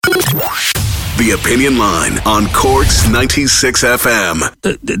The Opinion Line on Cork's 96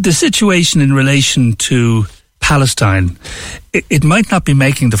 FM. The situation in relation to Palestine, it might not be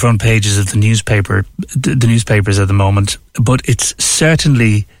making the front pages of the newspapers at the moment, but it's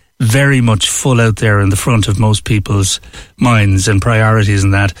certainly very much full out there in the front of most people's minds and priorities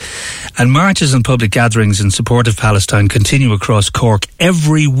and that. And marches and public gatherings in support of Palestine continue across Cork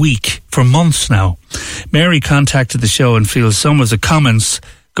every week for months now. Mary contacted the show and feels some of the comments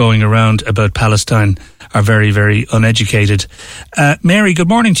going around about Palestine are very, very uneducated. Mary, good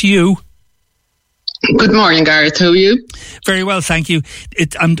morning to you. Good morning, Gareth. How are you? Very well, thank you.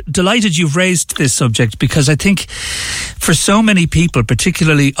 I'm delighted you've raised this subject because I think for so many people,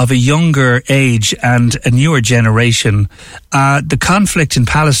 particularly of a younger age and a newer generation, the conflict in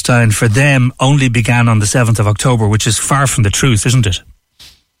Palestine for them only began on the 7th of October, which is far from the truth, isn't it?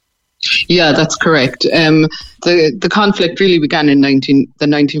 Yeah, that's correct. The conflict really began in the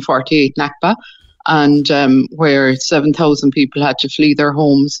 1948 Nakba, and where 7,000 people had to flee their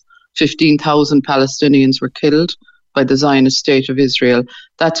homes. 15,000 Palestinians were killed by the Zionist state of Israel.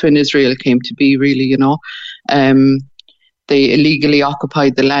 That's when Israel came to be, really, They illegally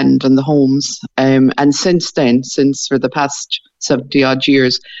occupied the land and the homes. And since then, for the past 70-odd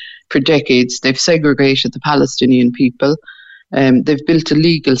years, for decades, they've segregated the Palestinian people. They've built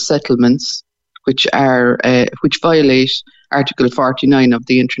illegal settlements, which violate Article 49 of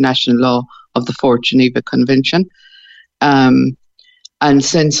the International Law of the Fourth Geneva Convention. And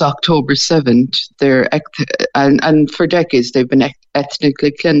since October 7th, and for decades, they've been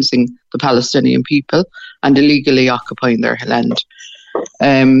ethnically cleansing the Palestinian people and illegally occupying their land.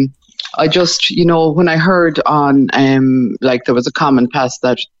 I just, when I heard on, there was a comment passed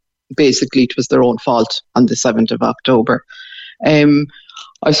that basically it was their own fault on the 7th of October.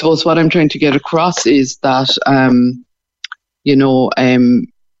 I suppose what I'm trying to get across is that,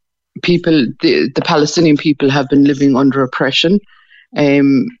 the Palestinian people have been living under oppression.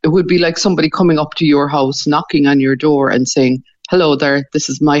 It would be like somebody coming up to your house, knocking on your door and saying, hello there, this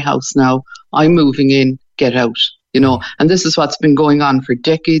is my house now, I'm moving in, get out, and this is what's been going on for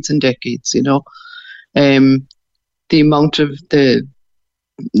decades and decades, the amount of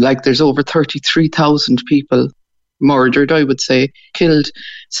there's over 33,000 people murdered, I would say, killed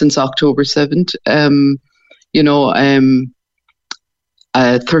since October 7th,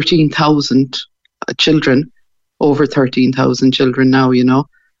 13,000 children, over 13,000 children now,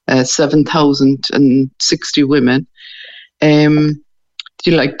 7,060 women.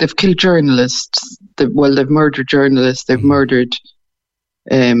 They've killed journalists. They've murdered journalists. They've murdered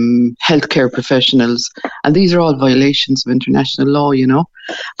healthcare professionals. And these are all violations of international law,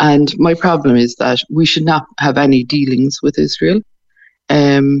 And my problem is that we should not have any dealings with Israel.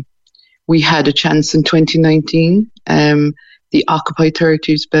 We had a chance in 2019. The Occupy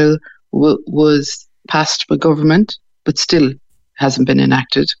Territories Bill was passed by government, but still hasn't been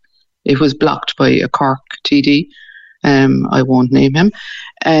enacted. It was blocked by a Cork TD. I won't name him.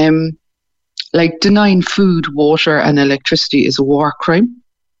 Denying food, water and electricity is a war crime,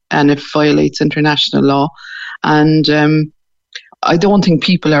 and it violates international law. And I don't think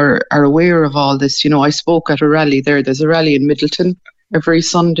people are aware of all this. I spoke at a rally there. There's a rally in Middleton every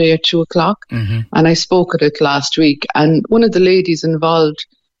Sunday at 2:00. And I spoke at it last week. And one of the ladies involved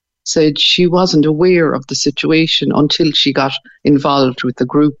said she wasn't aware of the situation until she got involved with the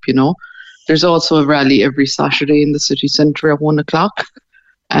group, There's also a rally every Saturday in the city centre at 1:00.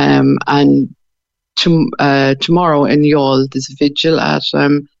 And tomorrow in Youghal, there's a vigil at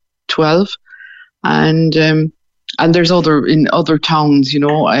 12. And there's in other towns,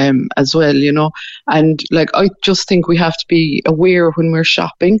 as well, And I just think we have to be aware when we're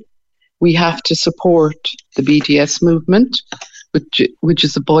shopping. We have to support the BDS movement, which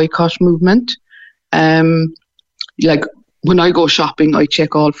is the boycott movement. When I go shopping, I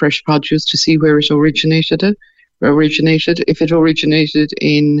check all fresh produce to see where it originated. If it originated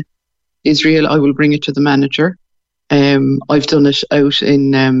in Israel, I will bring it to the manager. I've done it out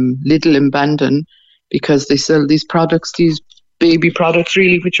in Lidl in Bandon because they sell these products, these baby products,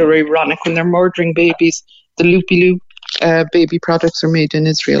 really, which are ironic when they're murdering babies. The loopy-loop baby products are made in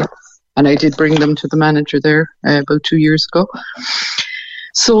Israel. And I did bring them to the manager there about 2 years ago.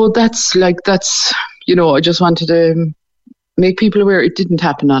 So that's, I just wanted to make people aware it didn't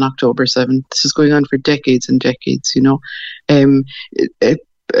happen on October 7th. This is going on for decades and decades,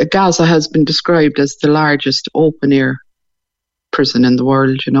 Gaza has been described as the largest open-air prison in the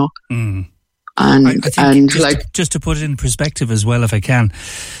world, And I think just to put it in perspective as well, if I can,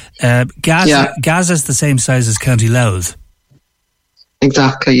 Gaza's the same size as County Louth.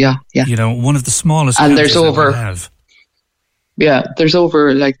 Exactly, yeah. One of the smallest and countries there's over, that we have. Yeah,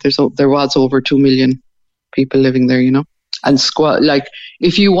 there was over 2 million people living there, and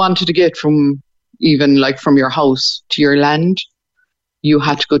if you wanted to get from your house to your land, you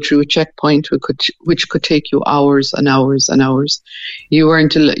had to go through a checkpoint which could take you hours and hours and hours.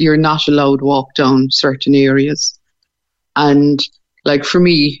 You're not allowed to walk down certain areas. And for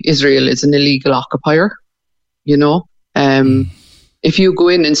me, Israel is an illegal occupier, if you go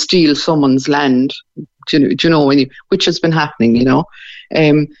in and steal someone's land, which has been happening,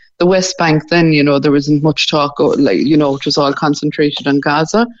 the West Bank then, there wasn't much talk, it was all concentrated on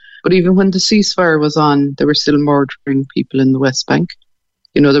Gaza. But even when the ceasefire was on, they were still murdering people in the West Bank.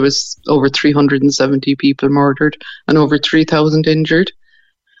 There was over 370 people murdered and over 3,000 injured.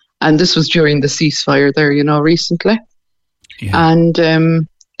 And this was during the ceasefire there, recently. Yeah. And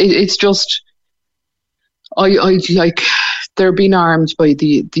it's just, they're being armed by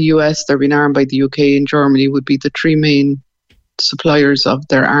the US, they're being armed by the UK and Germany would be the three main suppliers of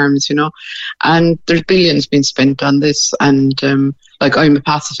their arms, and there's billions being spent on this. And I'm a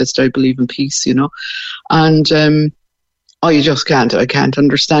pacifist, I believe in peace, and I can't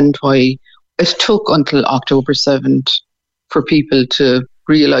understand why it took until October 7th for people to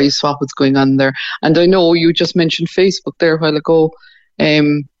realise what was going on there. And I know you just mentioned Facebook there a while ago.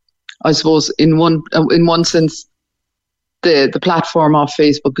 I suppose in one sense, the platform of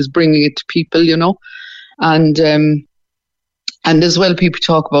Facebook is bringing it to people, and as well, people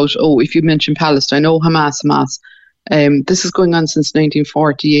talk about, if you mention Palestine, Hamas. This is going on since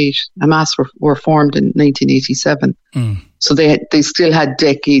 1948. Hamas were formed in 1987, so they still had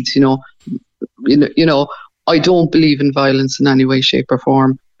decades. I don't believe in violence in any way, shape, or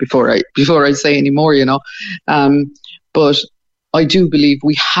form. Before I say any more, but I do believe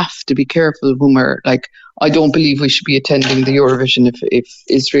we have to be careful when we're I don't believe we should be attending the Eurovision if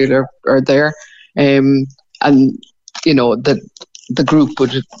Israel are there, and the group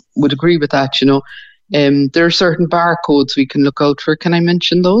would agree with that. There are certain barcodes we can look out for. Can I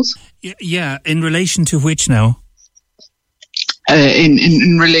mention those? Yeah, in relation to which now?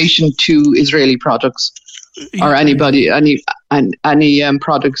 In relation to Israeli products, or any products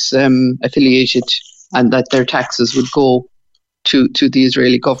affiliated, and that their taxes would go to the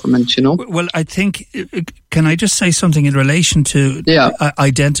Israeli government, Well, I think, can I just say something in relation to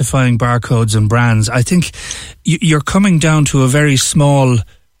identifying barcodes and brands? I think you're coming down to a very small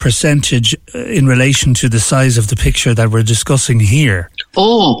percentage in relation to the size of the picture that we're discussing here.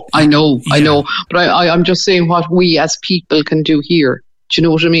 Oh, I know. But I'm just saying what we as people can do here. Do you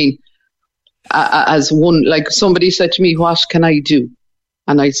know what I mean? As one, somebody said to me, what can I do?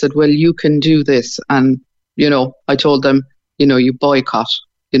 And I said, well, you can do this. And, I told them, you boycott,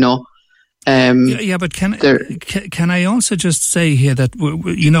 but can I also just say here that,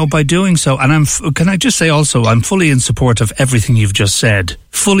 by doing so, and can I just say also, I'm fully in support of everything you've just said,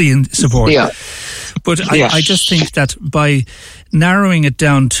 fully in support. Yeah. But I just think that by narrowing it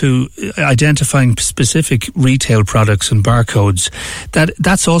down to identifying specific retail products and barcodes,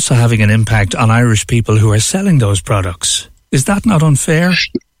 that's also having an impact on Irish people who are selling those products. Is that not unfair?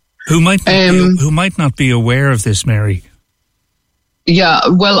 Who might not be aware of this, Mary? Yeah,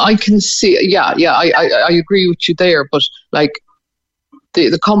 well, I can see. Yeah, I agree with you there. But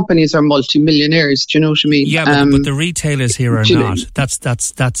the companies are multi-millionaires. Do you know what I mean? Yeah, but the retailers here are not.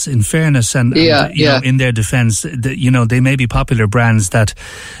 That's in fairness and in their defence, they may be popular brands that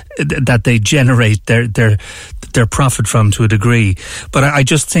they generate their profit from to a degree. But I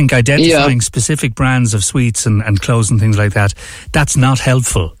just think identifying specific brands of sweets and clothes and things like that, that's not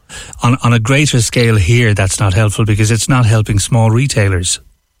helpful. On a greater scale here, that's not helpful because it's not helping small retailers.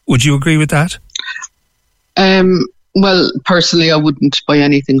 Would you agree with that? Well, personally, I wouldn't buy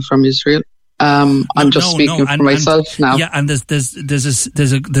anything from Israel. I'm just speaking for myself now. Yeah, and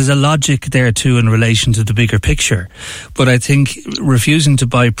there's a logic there too in relation to the bigger picture. But I think refusing to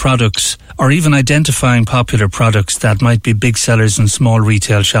buy products or even identifying popular products that might be big sellers in small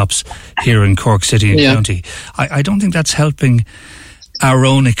retail shops here in Cork City and County, I don't think that's helping our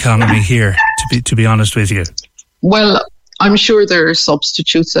own economy here, to be honest with you. Well, I'm sure there are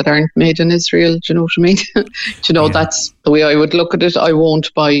substitutes that aren't made in Israel. Do you know what I mean? That's the way I would look at it. I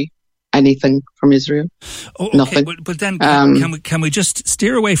won't buy anything from Israel. Oh, okay. Nothing. But then can we just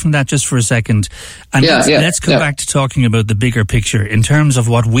steer away from that just for a second? And let's come back to talking about the bigger picture in terms of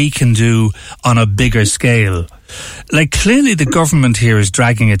what we can do on a bigger scale. Clearly the government here is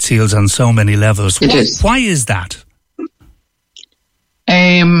dragging its heels on so many levels. Why is that?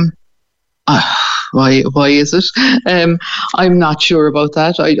 Why is it? I'm not sure about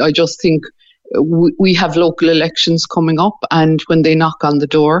that. I just think we have local elections coming up, and when they knock on the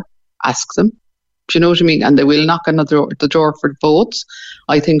door, ask them. Do you know what I mean? And they will knock on the door for votes.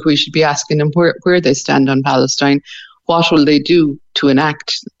 I think we should be asking them where they stand on Palestine. What will they do to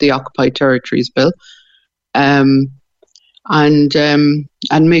enact the Occupied Territories Bill? And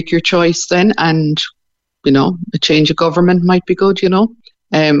make your choice then. And, you know, a change of government might be good, you know.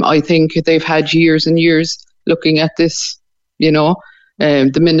 I think they've had years and years looking at this, you know.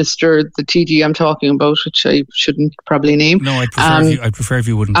 The minister, the TD I'm talking about, which I shouldn't probably name. No, I'd prefer if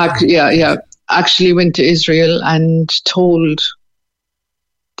you wouldn't. Actually went to Israel and told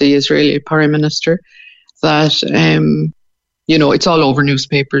the Israeli Prime Minister that, you know, it's all over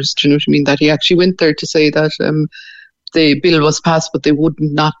newspapers, do you know what I mean? That he actually went there to say that the bill was passed, but they would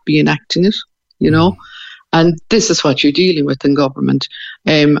not be enacting it, you know? And this is what you're dealing with in government.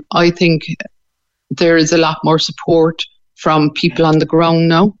 I think there is a lot more support from people on the ground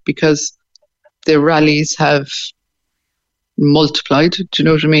now because the rallies have multiplied. Do you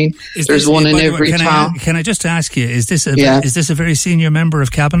know what I mean? There's one in every town. Can I just ask you, is this a very senior member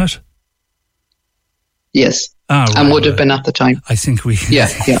of cabinet? Yes. And would have been at the time. I think we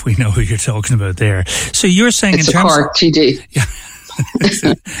know who you're talking about there. So you're saying it's in terms a Cork TD. Yeah.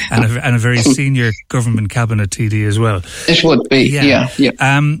 and a very senior government cabinet TD as well. It would be, yeah.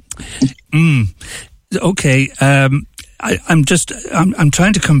 Okay. I'm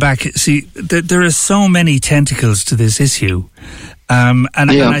trying to come back. See, there are so many tentacles to this issue. And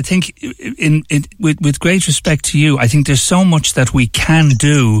I think with great respect to you, I think there's so much that we can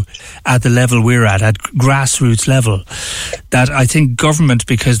do at the level we're at grassroots level, that I think government,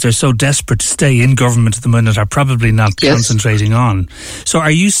 because they're so desperate to stay in government at the moment, are probably not concentrating on. So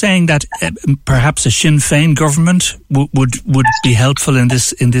are you saying that perhaps a Sinn Féin government would be helpful in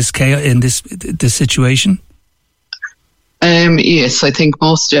this situation? Yes, I think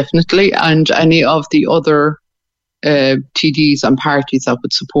most definitely, and any of the other TDs and parties that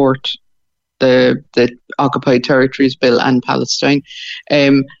would support the Occupied Territories Bill and Palestine.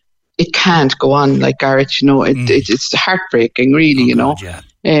 It can't go on like Garrett, you know. It's heartbreaking, really, you know. God,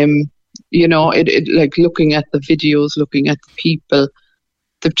 yeah. You know, it like looking at the videos, looking at the people,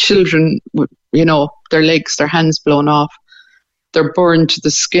 the children, you know, their legs, their hands blown off, they're burned to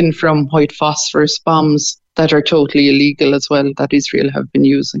the skin from white phosphorus bombs that are totally illegal as well, that Israel have been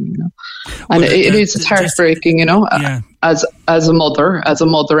using, you know. And it's heartbreaking, you know, as a mother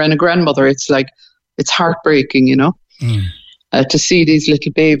and a grandmother, it's like, it's heartbreaking, you know, to see these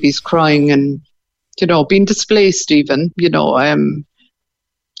little babies crying and, you know, being displaced even, you know,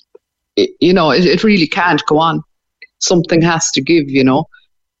 it really can't go on. Something has to give, you know.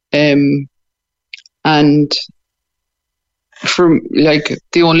 And from like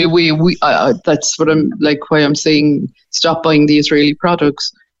the only way that's what I'm like, why I'm saying stop buying the Israeli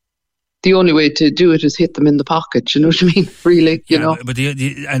products. The only way to do it is hit them in the pocket. You know what I mean? Really, you know. But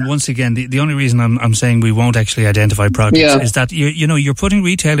and once again, the only reason I'm saying we won't actually identify products is that you're putting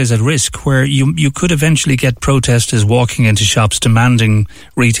retailers at risk, where you could eventually get protesters walking into shops demanding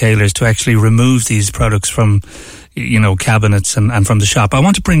retailers to actually remove these products from, you know, cabinets and from the shop. I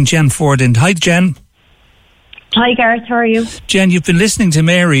want to bring Jen Ford in. Hi, Jen. Hi, Gareth. How are you? Jen, you've been listening to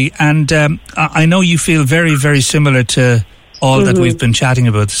Mary, and I know you feel very, very similar to all that we've been chatting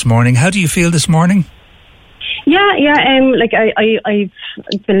about this morning. How do you feel this morning? Like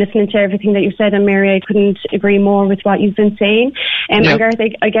I've been listening to everything that you said, and Mary, I couldn't agree more with what you've been saying. And Gareth,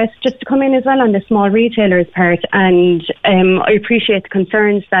 I guess just to come in as well on the small retailers part, and I appreciate the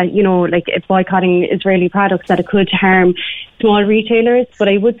concerns that, you know, like boycotting Israeli products, that it could harm small retailers. But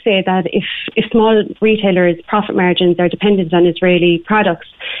I would say that if small retailers' profit margins are dependent on Israeli products,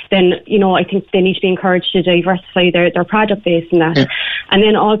 then, you know, I think they need to be encouraged to diversify their product base in that. And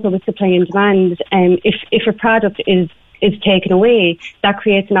then also with supply and demand, if a product is taken away, that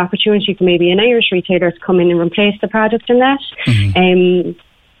creates an opportunity for maybe an Irish retailer to come in and replace the product in that. And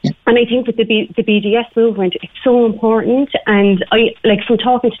I think with the BDS movement, it's so important. And I, like, from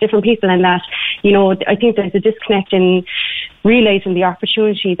talking to different people and that, you know, I think there's a disconnect in realising the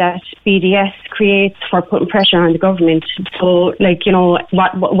opportunity that BDS creates for putting pressure on the government. So, like, you know,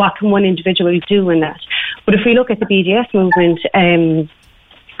 what can one individual do in that? But if we look at the BDS movement,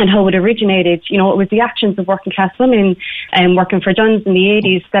 and how it originated, you know, it was the actions of working class women working for Duns in the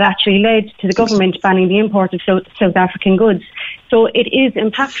 80s that actually led to the government banning the import of South African goods. So it is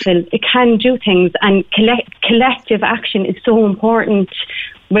impactful. It can do things, and collective action is so important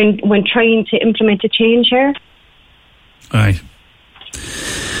when trying to implement a change here. Right.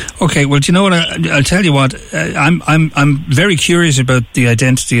 Okay, well, do you know what? I'll tell you what. I'm very curious about the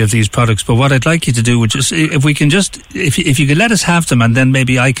identity of these products. But what I'd like you to do would just, if you could let us have them, and then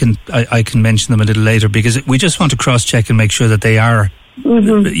maybe I can mention them a little later, because we just want to cross check and make sure that they are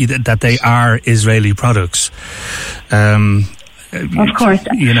that they are Israeli products. Of course,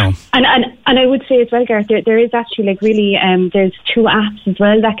 and I would say as well, Gareth, there is actually there's 2 apps as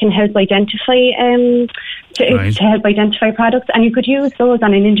well that can help identify to help identify products, and you could use those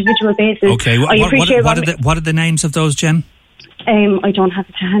on an individual basis. Okay, what are the names of those, Jen? I don't have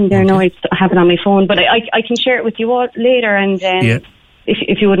it to hand there. Okay. No, I have it on my phone, but I can share it with you all later, and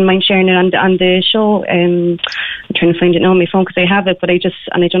if you wouldn't mind sharing it on the show. I'm trying to find it now on my phone because I have it, but I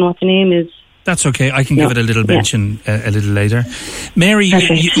don't know what the name is. That's okay. I can give it a little mention a little later. Mary,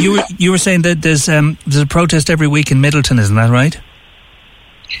 you were saying that there's a protest every week in Middleton, isn't that right?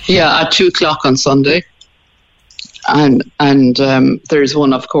 Yeah, at 2:00 on Sunday, and there's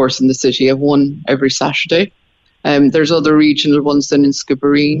one, of course, in the city. Of one every Saturday. There's other regional ones then in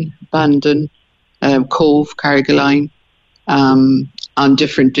Skibbereen, Bandon, Cove, Carrigaline, on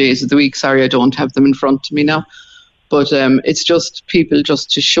different days of the week. Sorry, I don't have them in front of me now. But it's just people just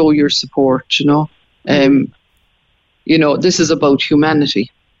to show your support, this is about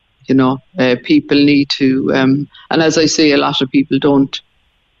humanity, people need to, and as I say, a lot of people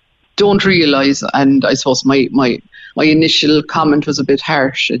don't realise, and I suppose my initial comment was a bit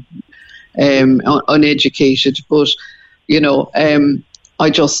harsh, uneducated, but, I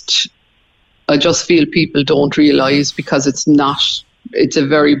just feel people don't realise because it's a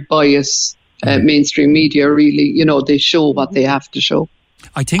very biased mainstream media, really, they show what they have to show.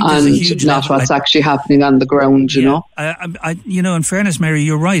 I think there's a huge not level, what's actually happening on the ground, in fairness, Mary,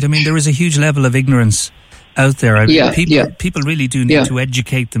 you're right. I mean, there is a huge level of ignorance out there. People really do need to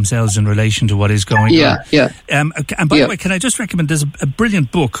educate themselves in relation to what is going on. And by the way, can I just recommend, there's a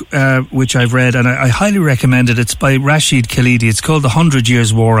brilliant book which I've read, and I highly recommend it. It's by Rashid Khalidi. It's called The 100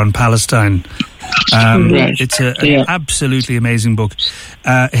 Years War on Palestine. It's an absolutely amazing book.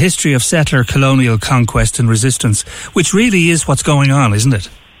 A history of settler, colonial, conquest and resistance, which really is what's going on, isn't it?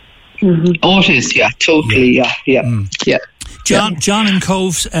 Mm-hmm. Oh, it is, totally, yeah. John in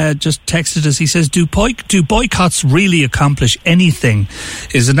Cove just texted us. He says, do boycotts really accomplish anything?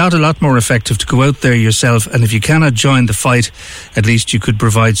 Is it not a lot more effective to go out there yourself, and if you cannot join the fight, at least you could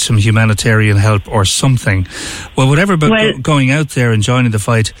provide some humanitarian help or something? Well, whatever about going out there and joining the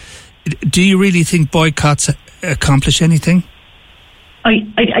fight, do you really think boycotts accomplish anything?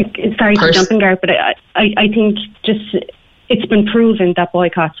 Sorry to jump in, Gareth, but I think just it's been proven that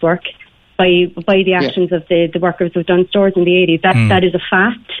boycotts work by the actions of the workers who've done stores in the 80s. That is a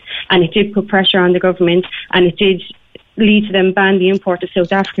fact, and it did put pressure on the government, and it did lead to them ban the import of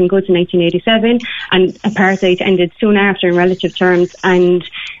South African goods in 1987, and apartheid ended soon after in relative terms. And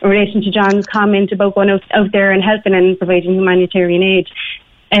in relation to John's comment about going out there and helping and providing humanitarian aid,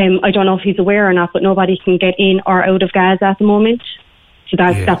 I don't know if he's aware or not, but nobody can get in or out of Gaza at the moment. So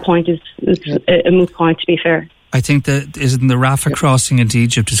that point is a moot point, to be fair. I think that isn't the Rafah crossing into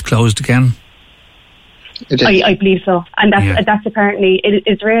Egypt is closed again. I believe so, and that's apparently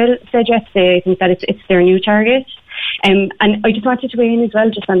Israel said yesterday. I think that it's their new target. And I just wanted to weigh in as well,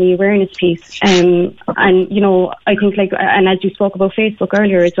 just on the awareness piece. And I think and as you spoke about Facebook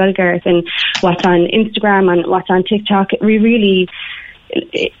earlier as well, Gareth, and what's on Instagram and what's on TikTok, we really.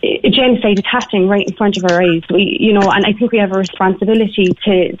 Genocide is happening right in front of our eyes. And I think we have a responsibility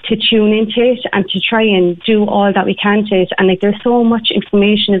to tune into it and to try and do all that we can to it. And there's so much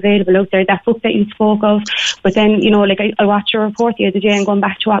information available out there. That book that you spoke of, but then I watched a report the other day, and going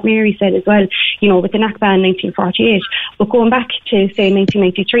back to what Mary said as well. With the Nakba in 1948, but going back to say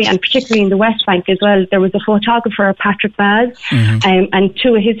 1993, and particularly in the West Bank as well, there was a photographer, Patrick Baz, and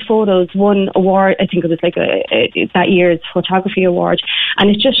 2 of his photos won award. I think it was that year's photography award.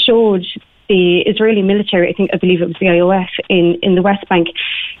 And it just showed the Israeli military, I believe it was the IOF in the West Bank,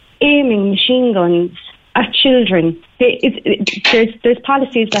 aiming machine guns at children. There's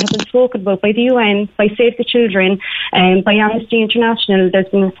policies that have been spoken about by the UN, by Save the Children, by Amnesty International. There's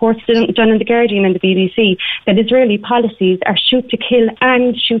been reports done in The Guardian and the BBC that Israeli policies are shoot to kill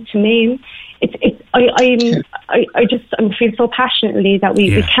and shoot to maim. I feel so passionately that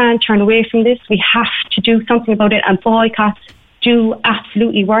we can't turn away from this. We have to do something about it, and boycotts do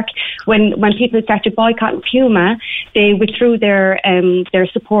absolutely work. When people started boycotting Puma, they withdrew their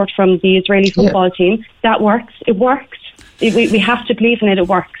support from the Israeli football team. That works. It works. We have to believe in it. It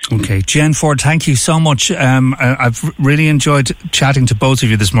works. Okay, Jen Ford, thank you so much. I've really enjoyed chatting to both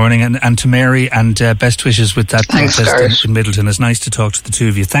of you this morning, and to Mary, and best wishes with that protest in Middleton. It's nice to talk to the two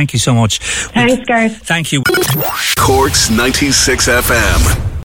of you. Thank you so much. Thanks, Gareth. Thank you. Cork's 96 FM.